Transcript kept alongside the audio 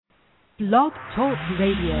Blog Talk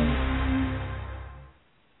Radio.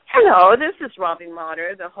 Hello, this is Robin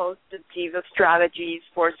Motter, the host of Diva Strategies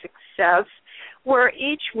for Success, where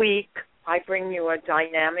each week I bring you a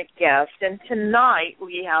dynamic guest. And tonight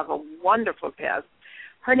we have a wonderful guest.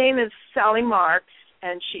 Her name is Sally Marks,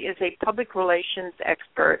 and she is a public relations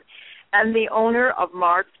expert and the owner of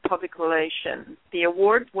Marks Public Relations. The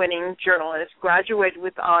award-winning journalist graduated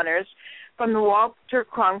with honors from the Walter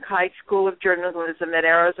Cronkite School of Journalism at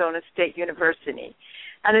Arizona State University,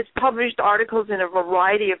 and has published articles in a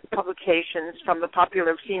variety of publications, from the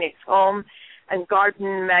popular Phoenix Home and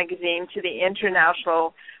Garden magazine to the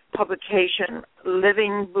international publication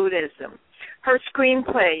Living Buddhism. Her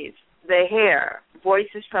screenplays, The Hair,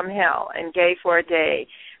 Voices from Hell, and Gay for a Day,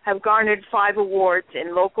 have garnered 5 awards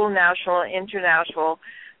in local, national, and international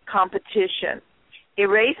competition.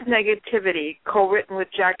 Erase Negativity, co-written with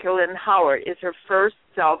Jacqueline Howard, is her first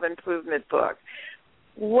self-improvement book.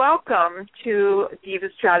 Welcome to Diva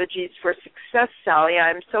Strategies for Success, Sally.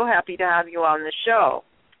 I'm so happy to have you on the show.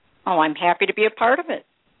 Oh, I'm happy to be a part of it.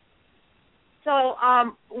 So,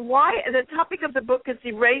 why the topic of the book is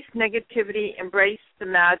Erase Negativity, Embrace the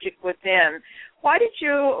Magic Within. Why did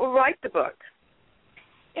you write the book?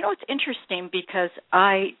 You know, it's interesting because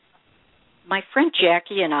my friend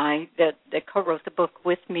Jackie and I that co-wrote the book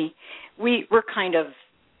with me, we were kind of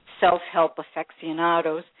self-help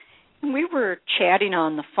aficionados, and we were chatting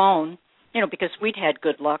on the phone, you know, because we'd had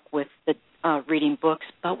good luck with the reading books,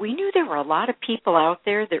 but we knew there were a lot of people out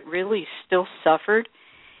there that really still suffered,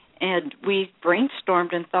 and we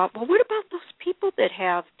brainstormed and thought, well, what about those people that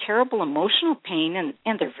have terrible emotional pain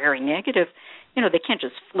and they're very negative? You know, they can't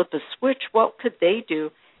just flip a switch. What could they do?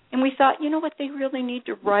 And we thought, you know what, they really need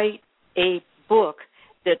to write a book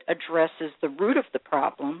that addresses the root of the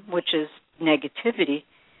problem, which is negativity.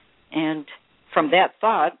 And from that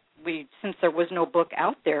thought, since there was no book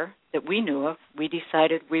out there that we knew of, we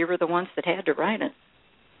decided we were the ones that had to write it.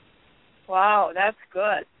 Wow, that's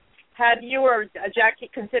good. Had you or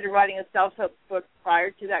Jackie considered writing a self-help book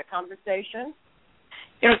prior to that conversation?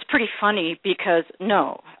 You know, it's pretty funny because,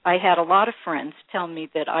 no, I had a lot of friends tell me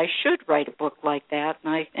that I should write a book like that,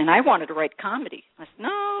 and I wanted to write comedy. I said, no,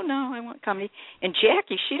 I want comedy. And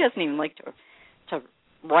Jackie, she doesn't even like to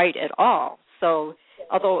write at all. So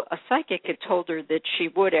although a psychic had told her that she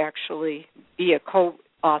would actually be a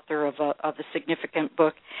co-author of a significant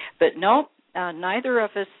book, but no, neither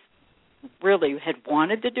of us really had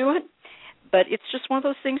wanted to do it. But it's just one of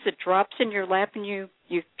those things that drops in your lap and you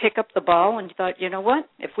pick up the ball and you thought, you know what,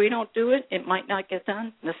 if we don't do it, it might not get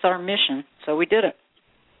done. That's our mission. So we did it.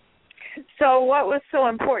 So what was so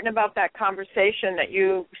important about that conversation that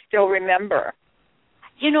you still remember?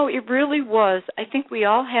 You know, it really was. I think we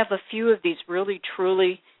all have a few of these really,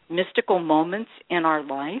 truly mystical moments in our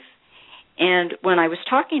life. And when I was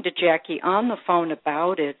talking to Jackie on the phone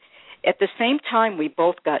about it, at the same time we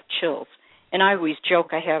both got chills. And I always joke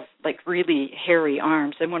I have, like, really hairy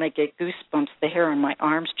arms. And when I get goosebumps, the hair on my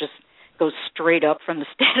arms just goes straight up from the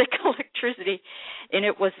static electricity. And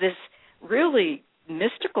it was this really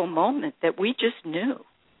mystical moment that we just knew,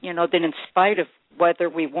 you know, that in spite of whether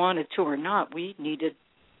we wanted to or not, we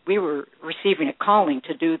were receiving a calling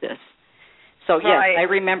to do this. So, yes, right. I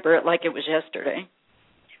remember it like it was yesterday.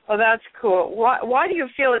 Well, that's cool. Why do you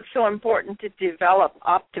feel it's so important to develop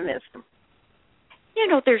optimism? You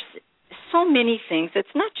know, there's so many things. It's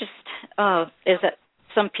not just, as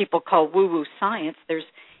some people call woo-woo science. There's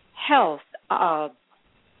health,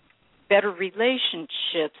 better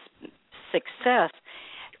relationships, success.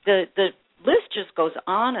 The list just goes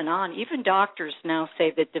on and on. Even doctors now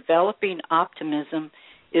say that developing optimism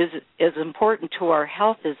is as important to our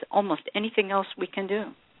health as almost anything else we can do.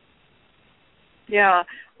 Yeah.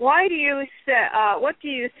 Why do you say? What do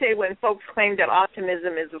you say when folks claim that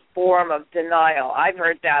optimism is a form of denial? I've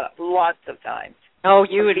heard that lots of times. Oh,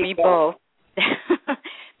 you and me both.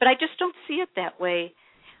 But I just don't see it that way.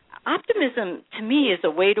 Optimism, to me, is a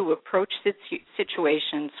way to approach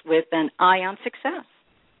situations with an eye on success.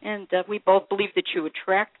 And we both believe that you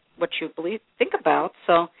attract what you think about.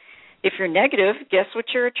 So if you're negative, guess what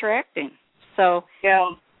you're attracting? So, yeah.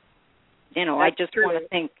 You know, That's I just true. want to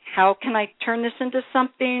think, how can I turn this into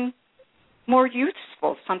something more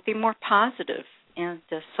useful, something more positive? And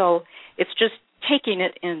so it's just taking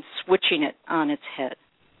it and switching it on its head.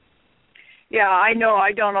 Yeah, I know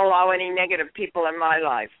I don't allow any negative people in my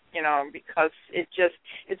life, you know, because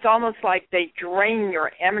it's almost like they drain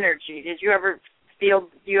your energy. Do you ever feel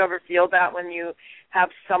that when you have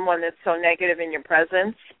someone that's so negative in your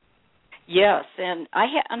presence? Yes, and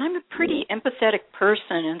I'm a pretty empathetic person,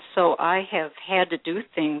 and so I have had to do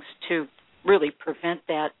things to really prevent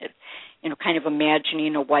that, kind of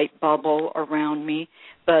imagining a white bubble around me.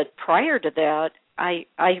 But prior to that, I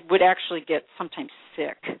would actually get sometimes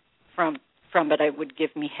sick from it. It would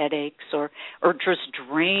give me headaches or just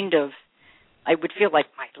drained of. I would feel like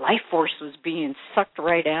my life force was being sucked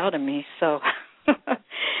right out of me. So,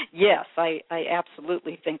 yes, I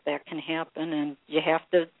absolutely think that can happen, and you have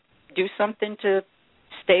to do something to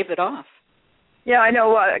stave it off. Yeah, I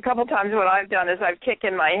know. A couple times what I've done is I've kicked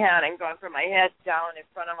in my hand and gone from my head down in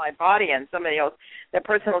front of my body, and that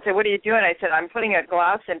person will say, "What are you doing?" I said, "I'm putting a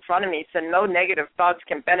glass in front of me so no negative thoughts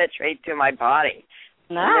can penetrate to my body."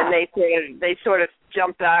 And then they sort of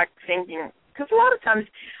jump back thinking, because a lot of times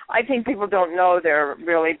I think people don't know they're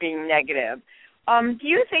really being negative. Do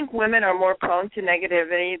you think women are more prone to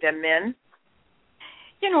negativity than men?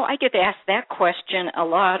 I get asked that question a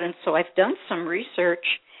lot, and so I've done some research,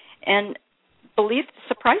 and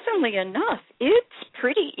surprisingly enough, it's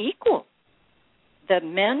pretty equal. The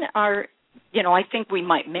men are, I think we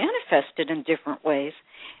might manifest it in different ways,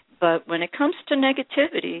 but when it comes to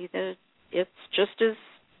negativity, it's just as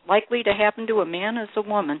likely to happen to a man as a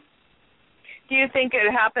woman. Do you think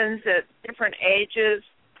it happens at different ages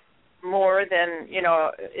more than,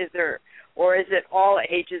 is it all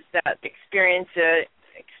ages that experience it?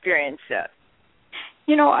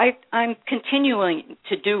 I'm continuing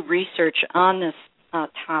to do research on this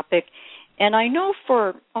topic, and I know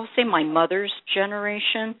for, I'll say, my mother's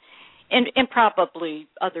generation, and probably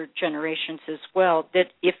other generations as well,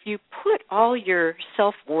 that if you put all your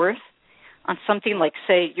self-worth on something like,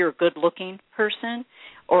 say, you're a good-looking person,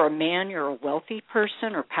 or a man, you're a wealthy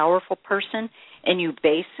person or powerful person, and you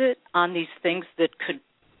base it on these things that could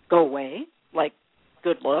go away, like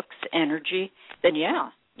good looks, energy, then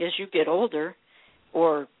as you get older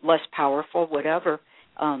or less powerful, whatever,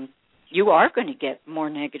 you are going to get more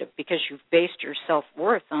negative because you've based your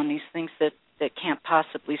self-worth on these things that can't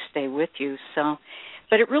possibly stay with you. So,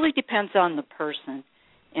 but it really depends on the person.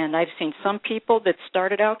 And I've seen some people that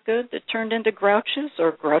started out good that turned into grouches,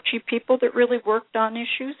 or grouchy people that really worked on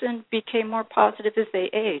issues and became more positive as they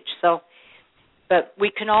age. So, but we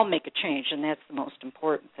can all make a change, and that's the most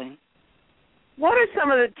important thing. What are some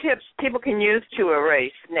of the tips people can use to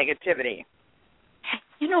erase negativity?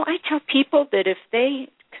 I tell people that if they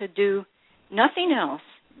could do nothing else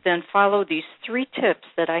than follow these 3 tips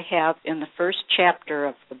that I have in the first chapter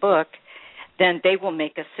of the book, then they will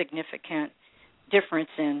make a significant difference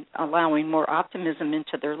in allowing more optimism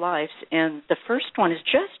into their lives. And the first one is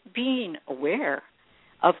just being aware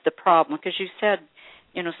of the problem, because you said,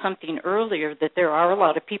 something earlier that there are a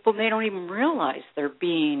lot of people, they don't even realize they're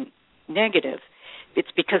being negative.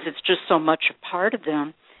 It's because it's just so much a part of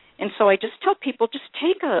them. And so I just tell people, just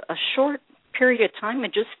take a short period of time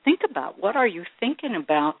and just think about what are you thinking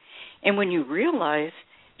about. And when you realize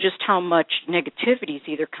just how much negativity is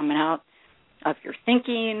either coming out of your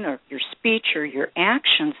thinking or your speech or your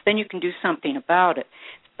actions, then you can do something about it.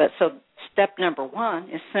 But so step number 1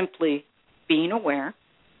 is simply being aware.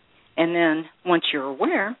 And then once you're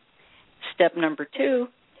aware, step number 2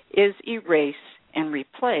 is erase and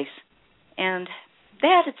replace. And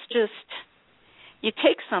that it's just, you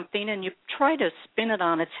take something and you try to spin it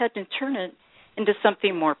on its head and turn it into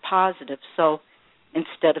something more positive. So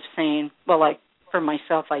instead of saying, for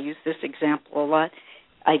myself, I use this example a lot,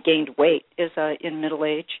 I gained weight in middle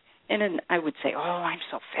age, and then I would say, I'm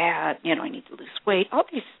so fat, I need to lose weight, all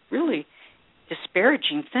these really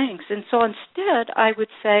disparaging things. And so instead I would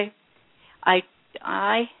say,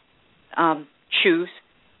 I choose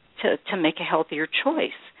to make a healthier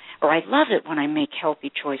choice, or I love it when I make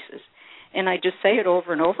healthy choices. And I just say it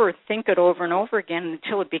over and over, think it over and over again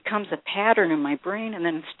until it becomes a pattern in my brain, and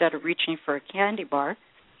then instead of reaching for a candy bar,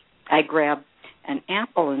 I grab an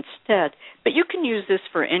apple instead. But you can use this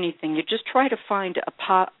for anything. You just try to find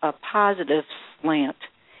a positive slant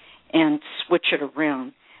and switch it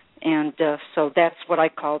around. And so that's what I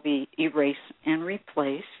call the erase and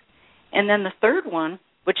replace. And then the third one,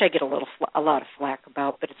 which I get a lot of flack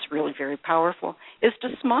about, but it's really very powerful, is to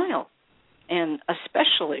smile, and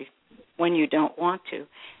especially when you don't want to,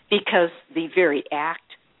 because the very act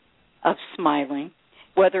of smiling,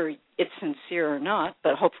 whether it's sincere or not,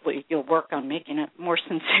 but hopefully you'll work on making it more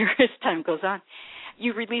sincere as time goes on,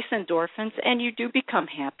 you release endorphins and you do become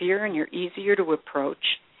happier and you're easier to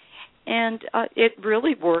approach. And it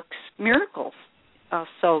really works miracles.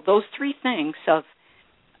 So those 3 things of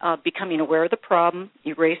becoming aware of the problem,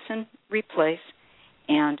 erase and replace,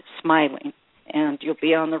 and smiling. And you'll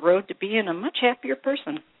be on the road to being a much happier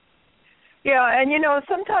person. Yeah, and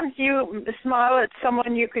sometimes you smile at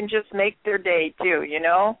someone, you can just make their day too,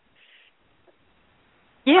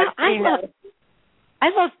 Yeah, I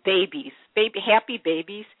love babies. happy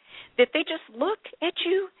babies, that they just look at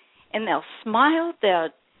you and they'll smile,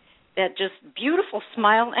 that just beautiful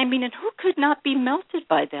smile. I mean, and who could not be melted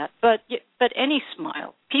by that? But any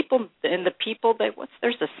smile. People, and the people,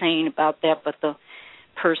 there's a saying about that, but the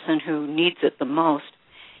person who needs it the most,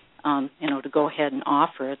 to go ahead and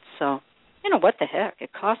offer it. So, what the heck?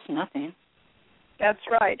 It costs nothing. That's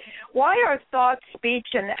right. Why are thought, speech,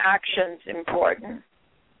 and actions important?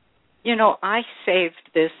 I saved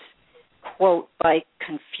this quote by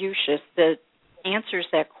Confucius that answers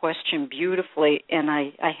that question beautifully, and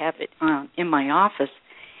I have it in my office.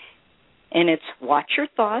 And it's, watch your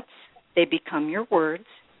thoughts, they become your words.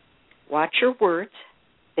 Watch your words,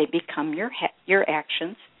 they become your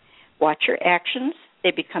actions. Watch your actions,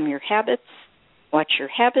 they become your habits. Watch your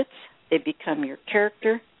habits, they become your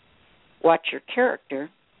character. Watch your character,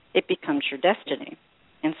 it becomes your destiny.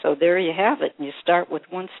 And so there you have it. And you start with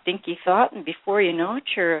one stinky thought, and before you know it,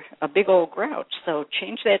 you're a big old grouch. So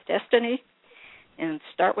change that destiny and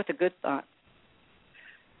start with a good thought.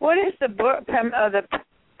 What is the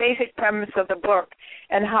basic premise of the book,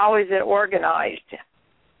 and how is it organized?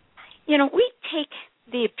 We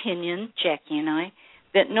take the opinion, Jackie and I,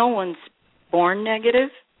 that no one's born negative.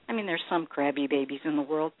 I mean, there's some crabby babies in the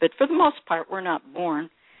world, but for the most part, we're not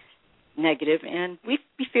born negative, and we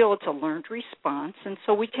feel it's a learned response, and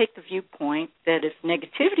so we take the viewpoint that if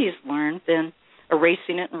negativity is learned, then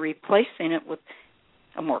erasing it and replacing it with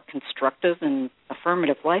a more constructive and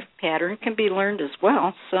affirmative life pattern can be learned as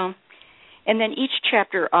well. So, and then each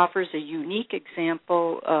chapter offers a unique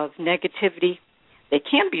example of negativity that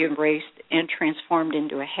can be erased and transformed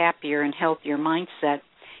into a happier and healthier mindset,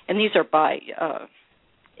 and these are by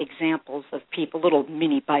examples of people, little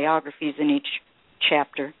mini biographies in each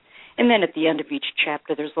chapter. And then at the end of each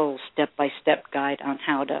chapter, there's a little step-by-step guide on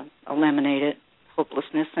how to eliminate it,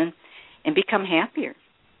 hopelessness, and become happier.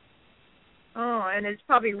 Oh, and it's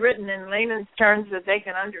probably written in layman's terms that they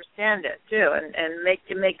can understand it, too, and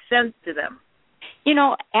make sense to them.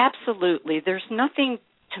 Absolutely. There's nothing,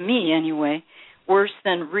 to me anyway, worse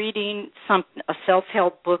than reading a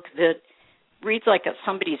self-help book that reads like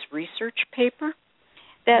somebody's research paper.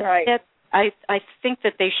 Right. I think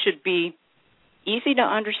that they should be easy to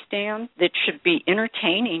understand, that should be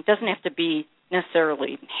entertaining. Doesn't have to be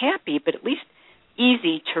necessarily happy, but at least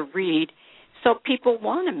easy to read, so people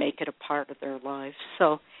want to make it a part of their lives.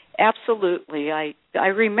 So absolutely. I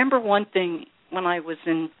remember one thing when I was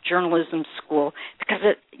in journalism school, because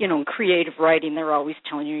in creative writing they're always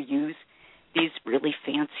telling you to use these really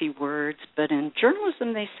fancy words, but in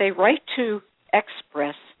journalism they say write to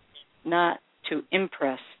express, not to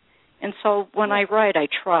impress. And so when I write, I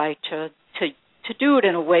try to do it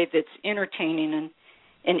in a way that's entertaining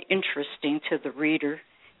and interesting to the reader,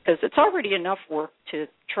 because it's already enough work to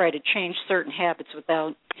try to change certain habits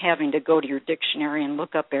without having to go to your dictionary and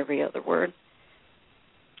look up every other word.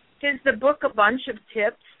 Is the book a bunch of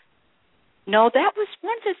tips? No, that was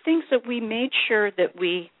one of the things that we made sure that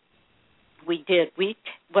we did.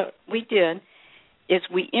 What we did is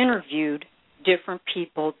we interviewed different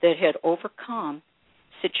people that had overcome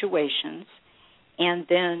situations, and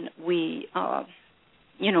then we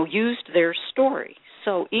used their story.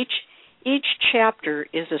 So each chapter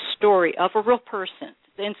is a story of a real person.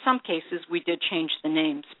 In some cases we did change the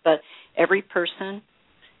names, but every person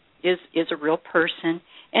is a real person,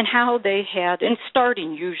 and how they had, and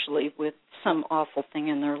starting usually with some awful thing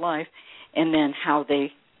in their life, and then how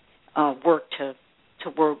they worked to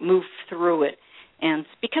move through it. And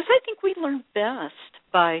because I think we learn best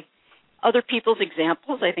by other people's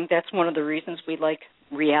examples. I think that's one of the reasons we like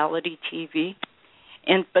reality TV.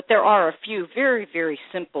 But there are a few very, very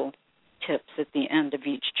simple tips at the end of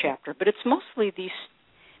each chapter. But it's mostly these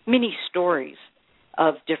mini stories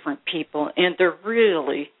of different people, and they're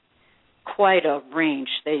really quite a range.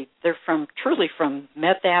 They're truly from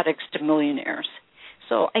meth addicts to millionaires.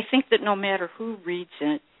 So I think that no matter who reads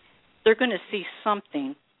it, they're going to see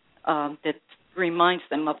something that reminds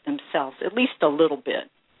them of themselves, at least a little bit,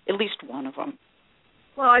 at least one of them.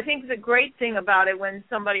 Well, I think the great thing about it, when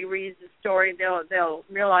somebody reads the story, they'll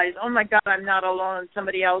realize, oh my God, I'm not alone.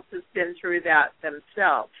 Somebody else has been through that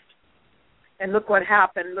themselves. And look what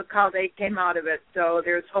happened. Look how they came out of it. So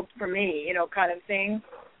there's hope for me, kind of thing.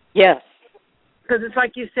 Yes. Because it's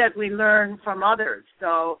like you said, we learn from others.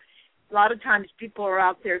 So a lot of times people are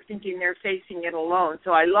out there thinking they're facing it alone.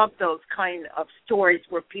 So I love those kind of stories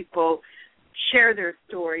where people share their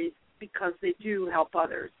stories because they do help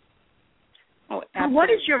others. Oh, what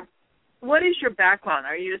is your background?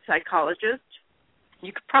 Are you a psychologist?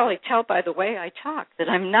 You could probably tell by the way I talk that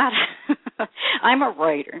I'm not. I'm a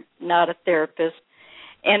writer, not a therapist.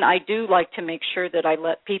 And I do like to make sure that I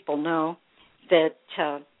let people know that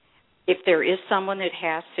if there is someone that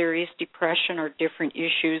has serious depression or different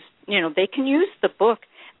issues, they can use the book,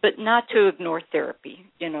 but not to ignore therapy,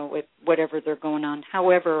 with whatever they're going on.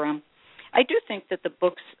 However, I do think that the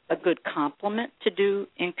book's a good complement to do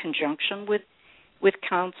in conjunction with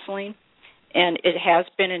counseling, and it has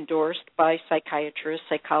been endorsed by psychiatrists,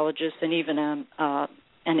 psychologists, and even an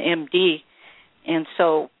MD. And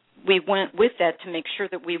so we went with that to make sure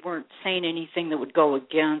that we weren't saying anything that would go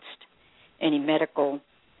against any medical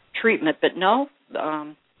treatment. But no,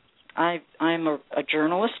 I'm a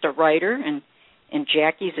journalist, a writer, and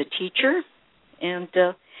Jackie's a teacher, and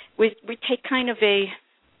we take kind of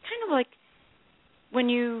like when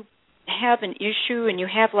you have an issue and you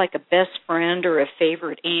have like a best friend or a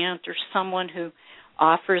favorite aunt or someone who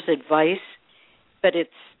offers advice, but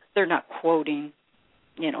they're not quoting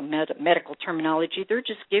medical terminology. They're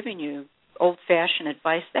just giving you old-fashioned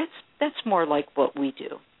advice. That's more like what we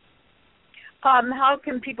do. How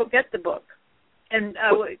can people get the book? And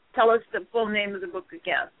tell us the full name of the book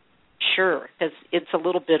again. Sure, because it's a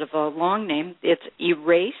little bit of a long name. It's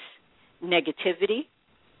Erase Negativity,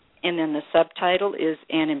 and then the subtitle is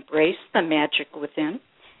And Embrace the Magic Within.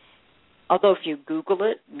 Although if you Google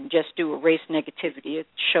it and just do Erase Negativity, it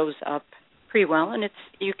shows up pretty well, and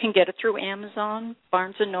you can get it through Amazon,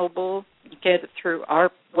 Barnes & Noble. You get it through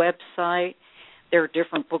our website. There are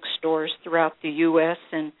different bookstores throughout the U.S.,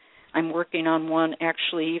 and I'm working on one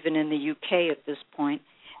actually even in the U.K. at this point.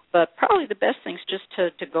 But probably the best thing is just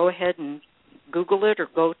to go ahead and Google it or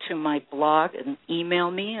go to my blog and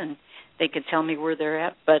email me, and they can tell me where they're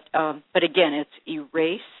at. But again, it's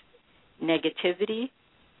Erase Negativity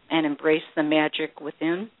and Embrace the Magic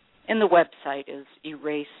Within. And the website is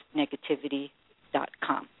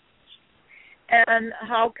erasenegativity.com. And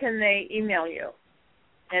how can they email you?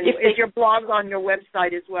 And is your blog on your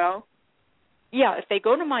website as well? Yeah, if they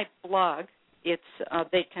go to my blog,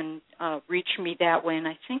 they can reach me that way, and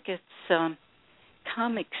I think it's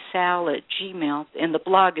comicsal@gmail, and the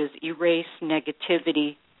blog is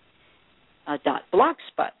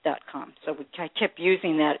erasenegativity.blogspot.com. So I kept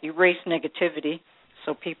using that, Erase Negativity,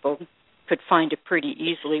 so people could find it pretty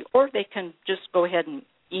easily, or they can just go ahead and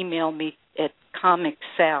email me at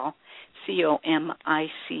comicsal,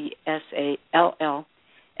 COMICSALL,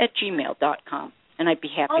 @gmail.com, and I'd be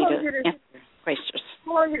happy to answer questions.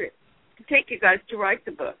 How long did it take you guys to write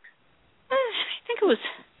the book? I think it was,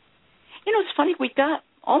 it's funny, we got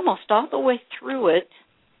almost all the way through it,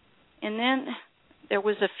 and then there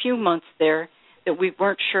was a few months there that we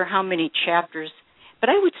weren't sure how many chapters, but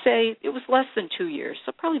I would say it was less than 2 years,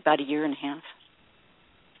 so probably about a year and a half.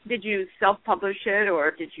 Did you self-publish it,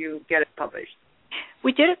 or did you get it published?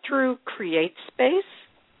 We did it through CreateSpace,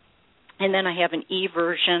 and then I have an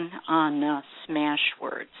e-version on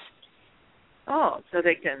Smashwords. Oh, so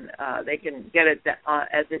they can get it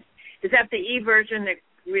as it. Is that the e-version that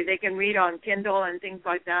they can read on Kindle and things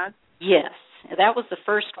like that? Yes, that was the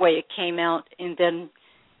first way it came out, and then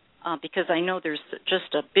because I know there's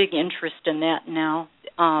just a big interest in that now,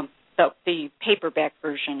 the paperback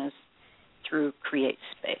version is through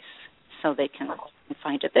CreateSpace, so they can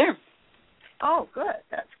find it there. Oh, good.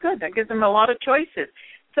 That's good. That gives them a lot of choices.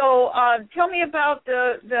 So tell me about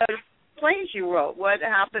the plays you wrote. What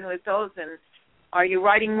happened with those, and are you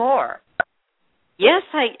writing more? Yes,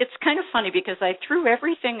 it's kind of funny because I threw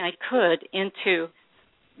everything I could into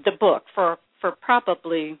the book for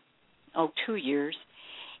probably 2 years,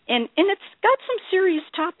 and it's got some serious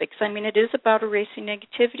topics. I mean, it is about erasing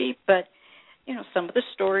negativity, but some of the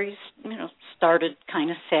stories started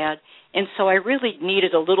kind of sad, and so I really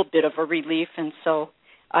needed a little bit of a relief, and so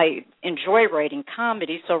I enjoy writing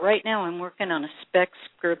comedy. So right now I'm working on a spec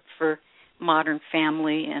script for Modern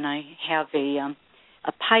Family, and I have a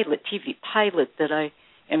TV pilot that I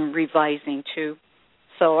am revising too.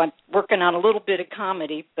 So I'm working on a little bit of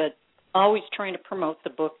comedy, but always trying to promote the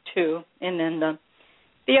book too. And then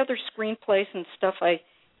the other screenplays and stuff, I'm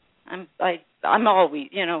always,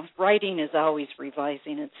 writing is always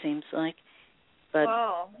revising, it seems like. But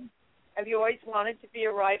have you always wanted to be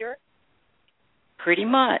a writer? Pretty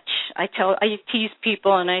much. I tease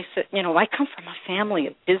people, and I said, I come from a family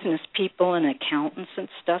of business people and accountants and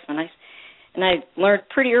stuff, and I learned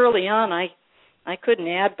pretty early on I couldn't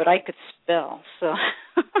add, but I could spell, so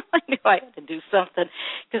I knew I had to do something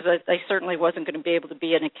because I certainly wasn't going to be able to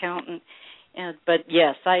be an accountant. But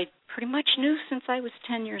yes, I pretty much knew since I was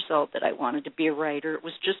 10 years old that I wanted to be a writer. It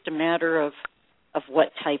was just a matter of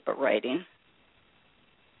what type of writing.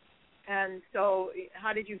 And so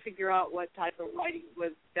how did you figure out what type of writing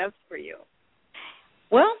was best for you?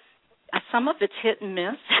 Well, some of it's hit and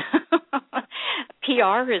miss.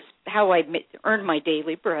 PR is how I earned my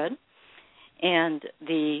daily bread. and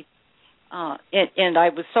and I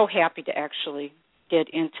was so happy to actually get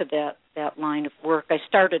into that line of work. I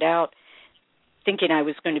started out thinking I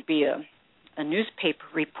was going to be a newspaper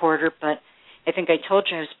reporter, but I think I told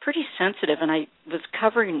you I was pretty sensitive, and I was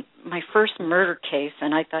covering my first murder case,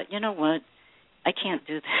 and I thought, you know what, I can't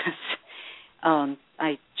do this.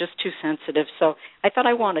 I just too sensitive. So I thought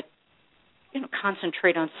I want to,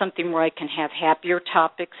 concentrate on something where I can have happier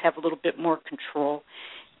topics, have a little bit more control.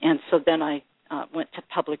 And so then I went to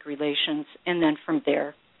public relations, and then from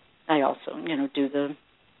there I also,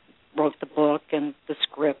 wrote the book and the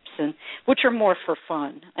scripts, and which are more for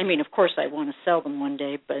fun. I mean, of course I want to sell them one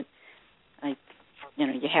day, but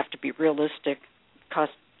you have to be realistic because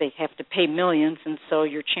they have to pay millions, and so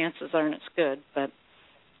your chances aren't as good. But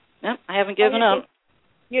no, I haven't given up.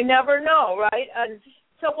 You never know, right? And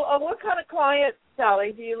so what kind of clients,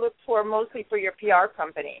 Sally, do you look for mostly for your PR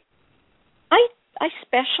company? I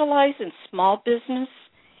specialize in small business,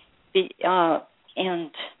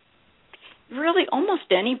 and really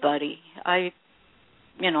almost anybody. I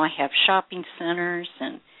have shopping centers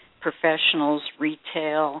and professionals,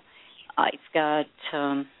 retail. I've got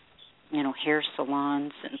hair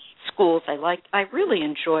salons and schools. I really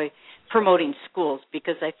enjoy promoting schools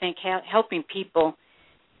because I think helping people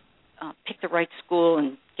pick the right school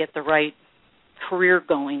and get the right career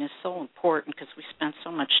going is so important because we spend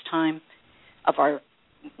so much time of our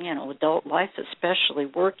adult life especially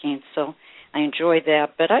working, so I enjoy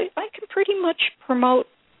that. But I can pretty much promote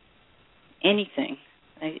anything.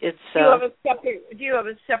 It's do you have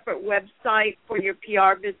a separate website for your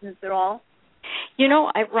PR business at all?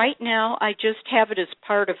 Right now I just have it as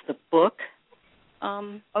part of the book.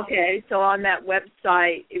 Okay, so on that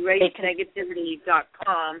website,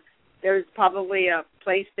 erasenegativity.com, there's probably a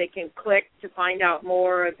place they can click to find out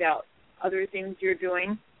more about other things you're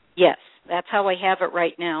doing? Yes, that's how I have it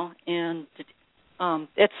right now, and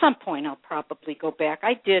at some point I'll probably go back.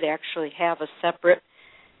 I did actually have a separate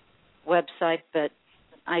website, but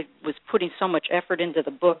I was putting so much effort into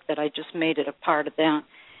the book that I just made it a part of that.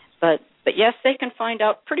 But yes, they can find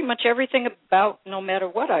out pretty much everything about no matter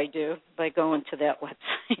what I do by going to that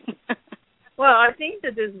website. Well, I think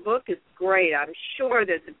that this book is great. I'm sure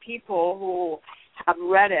that the people who have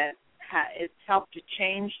read it, it's helped to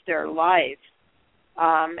change their life.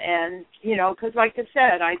 And, because like I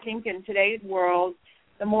said, I think in today's world,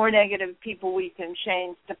 the more negative people we can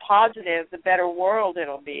change to positive, the better world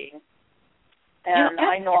it'll be. And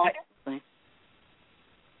I know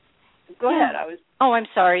Go ahead. Oh, I'm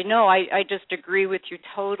sorry. No, I just agree with you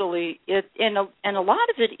totally. And a lot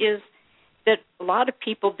of it is that a lot of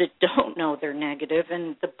people that don't know they're negative,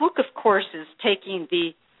 and the book, of course, is taking the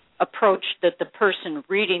approach that the person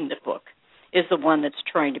reading the book is the one that's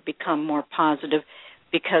trying to become more positive,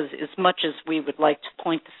 because as much as we would like to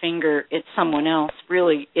point the finger at someone else,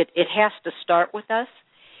 really it has to start with us,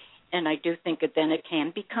 and I do think that then it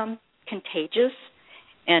can become contagious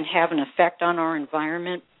and have an effect on our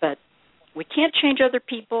environment. But we can't change other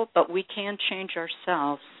people, but we can change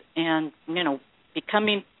ourselves, and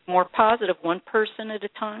becoming more positive, one person at a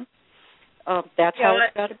time. That's how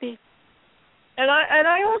it's got to be. And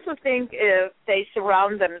I also think if they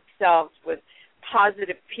surround themselves with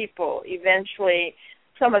positive people, eventually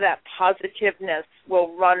some of that positiveness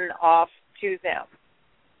will run off to them.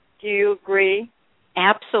 Do you agree?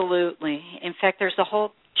 Absolutely. In fact, there's a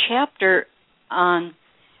whole chapter on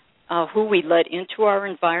who we let into our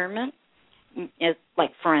environment,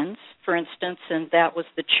 like friends, for instance, and that was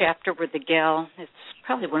the chapter where the gal, it's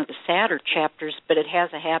probably one of the sadder chapters, but it has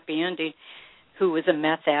a happy ending, who was a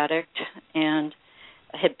meth addict and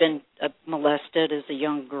had been molested as a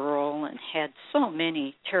young girl and had so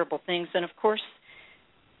many terrible things. And, of course,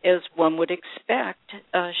 as one would expect,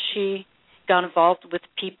 she got involved with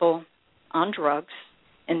people on drugs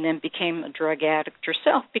and then became a drug addict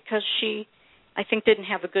herself because she, I think, didn't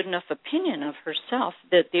have a good enough opinion of herself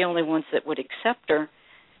that the only ones that would accept her,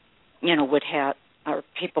 would have are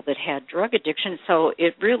people that had drug addiction. So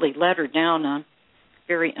it really led her down a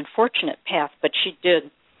very unfortunate path, but she did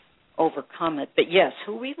overcome it. But yes,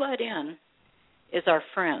 who we let in is our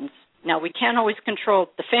friends. Now, we can't always control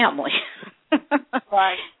the family.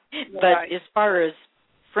 Right. But as far as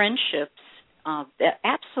friendships,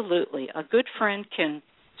 absolutely, a good friend can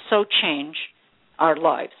so change our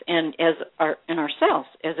lives, and ourselves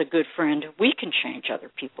as a good friend, we can change other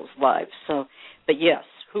people's lives. So, but yes,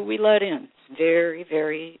 who we let in is very,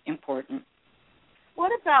 very important.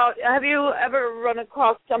 What about, have you ever run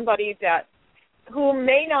across somebody who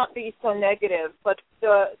may not be so negative, but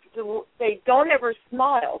they don't ever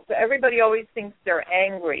smile, so everybody always thinks they're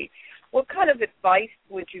angry? What kind of advice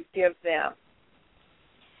would you give them?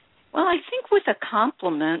 Well, I think with a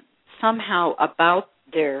compliment somehow about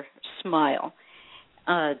their smile,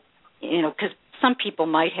 because some people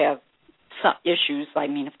might have some issues. I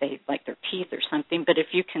mean, if they like their teeth or something, but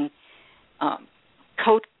if you can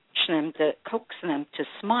coax them to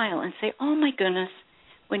smile and say, "Oh my goodness,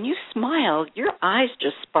 when you smile, your eyes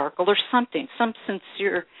just sparkle," or something, some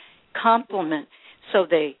sincere compliment, so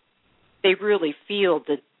they really feel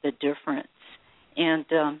the difference. And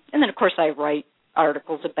then of course I write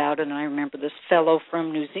articles about it, and I remember this fellow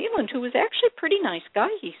from New Zealand who was actually a pretty nice guy,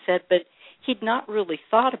 he said, but he'd not really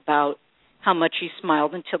thought about how much he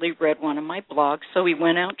smiled until he read one of my blogs. So he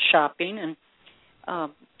went out shopping and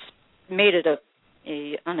made it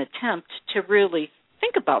an attempt to really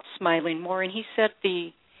think about smiling more, and he said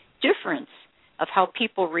the difference of how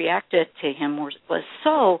people reacted to him was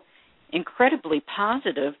so incredibly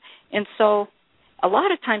positive. And so a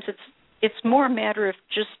lot of times it's more a matter of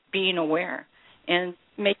just being aware and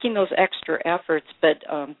making those extra efforts. But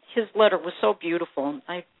his letter was so beautiful.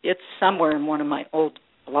 It's somewhere in one of my old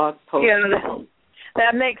blog posts. Yeah,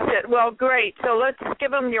 that makes it. Well, great. So let's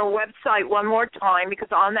give them your website one more time,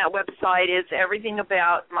 because on that website is everything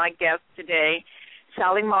about my guest today,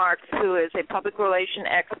 Sally Marks, who is a public relation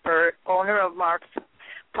expert, owner of Marks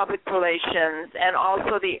Public Relations, and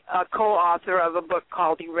also the co-author of a book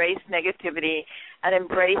called Erase Negativity and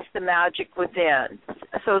Embrace the Magic Within.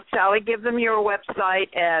 So, Sally, give them your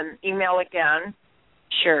website and email again.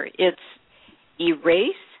 Sure. It's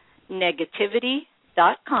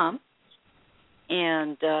erasenegativity.com,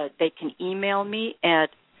 and they can email me at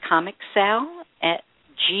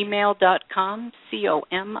comicsal@gmail.com,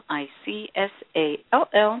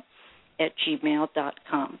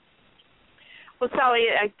 COMICSALL@gmail.com. Well, Sally,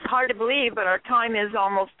 it's hard to believe, but our time is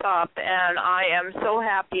almost up, and I am so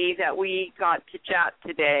happy that we got to chat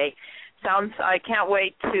today. I can't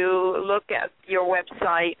wait to look at your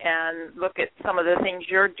website and look at some of the things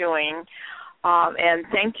you're doing. And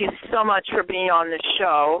thank you so much for being on the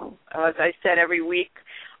show. As I said, every week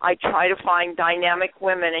I try to find dynamic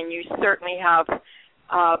women, and you certainly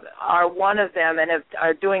are one of them and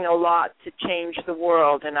are doing a lot to change the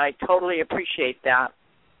world, and I totally appreciate that.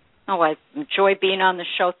 Oh, I enjoy being on the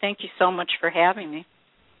show. Thank you so much for having me.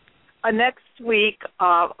 Next week,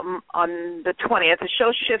 on the 20th, the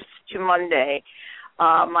show shifts to Monday.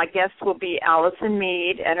 My guest will be Allison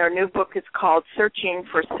Mead, and her new book is called Searching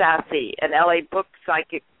for Sassy, an LA book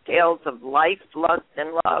psychic tales of life, lust,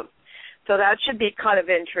 and love. So that should be kind of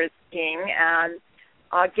interesting. And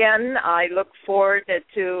again, I look forward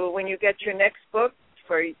to, when you get your next book,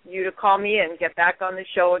 for you to call me and get back on the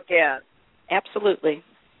show again. Absolutely.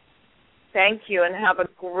 Thank you, and have a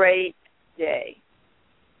great day.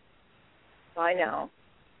 Bye now.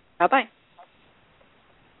 Bye-bye.